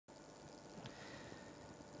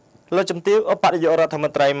លោកជំទាវឧបនាយករដ្ឋម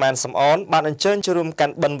ន្ត្រីម៉ែនសំអនបានអញ្ជើញចូលរួមកា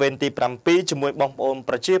ន់បិណ្ឌវេនទី7ជាមួយបងប្អូន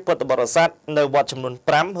ប្រជាពុទ្ធបរិស័ទនៅវត្តចំនួន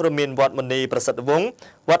5រួមមានវត្តមុនីប្រសិទ្ធវង្ស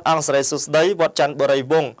វត្តអង្គសិរីសុស្ដីវត្តច័ន្ទបុរី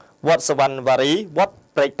វង្សវត្តសវណ្ណវារីវត្ត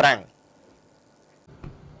ព្រែកប្រាំង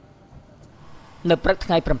នៅព្រឹកថ្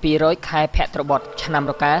ងៃ700ខែភទ្របទឆ្នាំ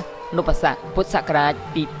រកានុបស័កពុទ្ធសករាជ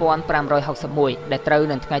2561ដែលត្រូវ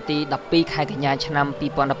នៅថ្ងៃទី12ខែកញ្ញាឆ្នាំ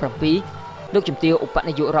2017លោកជំទាវឧប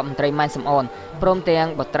នាយករដ្ឋមន្ត្រីម៉ែនសំអនព្រមទាំង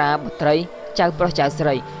បុត្រាបុត្រីចៅប្រុសចៅស្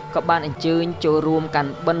រីក៏បានអញ្ជើញចូលរួមកា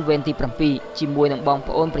ន់បិណ្ឌវេនទី7ជាមួយនឹងបង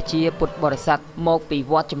ប្អូនប្រជាពុទ្ធបរិស័ទមកពី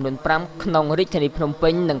វត្តចំនួន5ក្នុងរាជធានីភ្នំពេ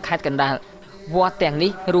ញនិងខេត្តកណ្ដាលវត្តទាំង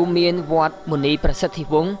នេះរួមមានវត្តមុនីប្រសិទ្ធិ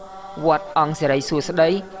វង្សវត្តអង្គសិរីសួស្ដី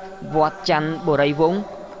វត្តច័ន្ទបុរីវង្ស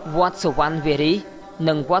វត្តសវណ្ណវារី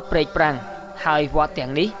និងវត្តព្រែកប្រាំងហើយវត្តទាំ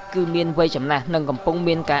ងនេះគឺមានវ័យចំណាស់និងកំពុង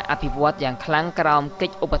មានការអភិវឌ្ឍយ៉ាងខ្លាំងក្រោមកិ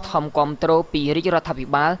ច្ចឧបត្ថម្ភគាំទ្រពីរាជរដ្ឋាភិ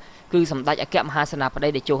បាលគឺសម្ដេចអគ្គមហាសេនាបតី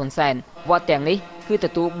តេជោហ៊ុនសែនវត្តទាំងនេះគឺទ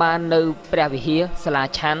ទួលបាននៅព្រះវិហារសាលា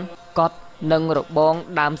ឆាន់កុដិនិងរបង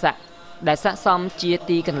ដើមសាក់ដែលស័ក្តិសមជា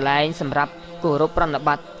ទីកន្លែងសម្រាប់គោរពប្រណិ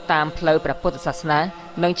ប័តតាមផ្លូវព្រះពុទ្ធសាសនា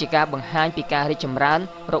និងជាការបង្ហាញពីការរីកចម្រើន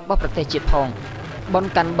របស់ប្រទេសជាតិផងបុណ្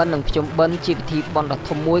យកាន់បិណ្ឌនិងភ្ជុំបិណ្ឌជាពិធីបុណ្យដ៏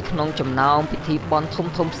ធំមួយក្នុងចំណោមពិធីបុណ្យធំ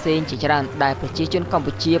ៗផ្សេងជាច្រើនដែលប្រជាជនកម្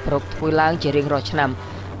ពុជាប្រារព្ធធ្វើឡើងជារៀងរាល់ឆ្នាំ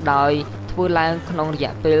ដោយធ្វើឡើងក្នុងរ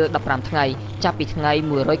យៈពេល15ថ្ងៃចាប់ពីថ្ងៃ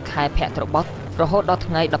100ខែភទ្របទរហូតដល់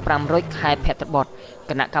ថ្ងៃ1500ខែភទ្របទ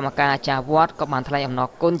គណៈកម្មការអាចារ្យវត្តក៏បានថ្លែងអំណរ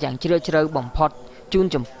គុណយ៉ាងជ្រាលជ្រៅបំផុតជូន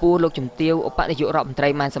ចំពោះលោកជំទាវឧបនាយករដ្ឋមន្ត្រី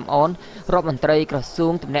ម៉ែនសំអនរដ្ឋមន្ត្រីក្រសួ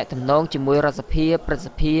ងទំនាក់ទំនងជាមួយរដ្ឋសភាព្រឹទ្ធស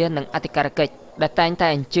ភានិងអធិការកិច្ចដែលតែងតែ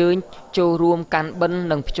អញ្ជើញចូលរួមកាន់បិណ្ឌ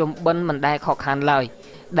និងភ្ជុំបិណ្ឌមិនដែលខកខានឡើយ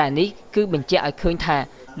ដែលនេះគឺបញ្ជាក់ឲ្យឃើញថា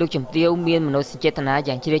លោកជំទាវមានមនោសញ្ចេតនា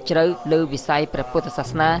យ៉ាងជ្រាលជ្រៅលើវិស័យព្រះពុទ្ធសា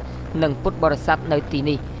សនានិងពុទ្ធបរិស័ទនៅទី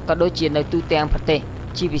នេះក៏ដូចជានៅទូទាំងប្រទេស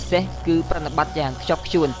ជាពិសេសគឺប្រណិប័តយ៉ាងខ្ជាប់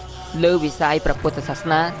ខ្ជួនលើវិស័យព្រះពុទ្ធសាស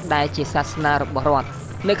នាដែលជាសាសនារបស់រដ្ឋ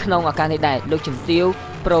នៅក្នុងឱកាសនេះដែរលោកជំទាវ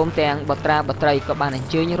ព្រមទាំងបុត្រាបុត្រីក៏បានអញ្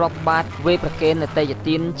ជើញរាប់បាតវេប្រគេននតីយ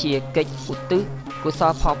ទានជាកិច្ចឧទ្ទិសកុស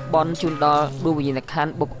លផលបុណ្យជូនដល់ដួងវិញ្ញាណក្ខន្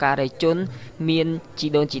ធបុព្វការីជនមានជី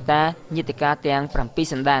ដូនជីតាញាតិកាទាំង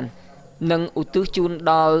7សន្តាននិងឧទ្ទិសជូន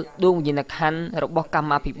ដល់ដួងវិញ្ញាណក្ខន្ធរបស់កម្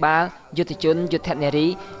មាភិបាលយុទ្ធជនយុទ្ធនារី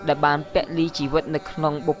ដែលបានពលីជីវិតនៅក្នុ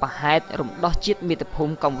ងបុព្វហេតុរំដោះជាតិមាតុភូ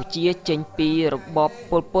មិកម្ពុជាចេញពីរបប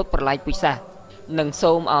ប៉ុលពតប្រល័យពូជសាសន៍និង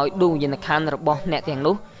សូមឲ្យដួងវិញ្ញាណក្ខន្ធរបស់អ្នកទាំង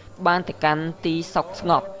នោះបានទៅកាន់ទីសុខស្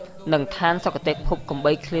ងប់និងឋានសុគតិភពកំ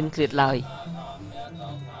បីឃ្លានឃ្លាតឡើយ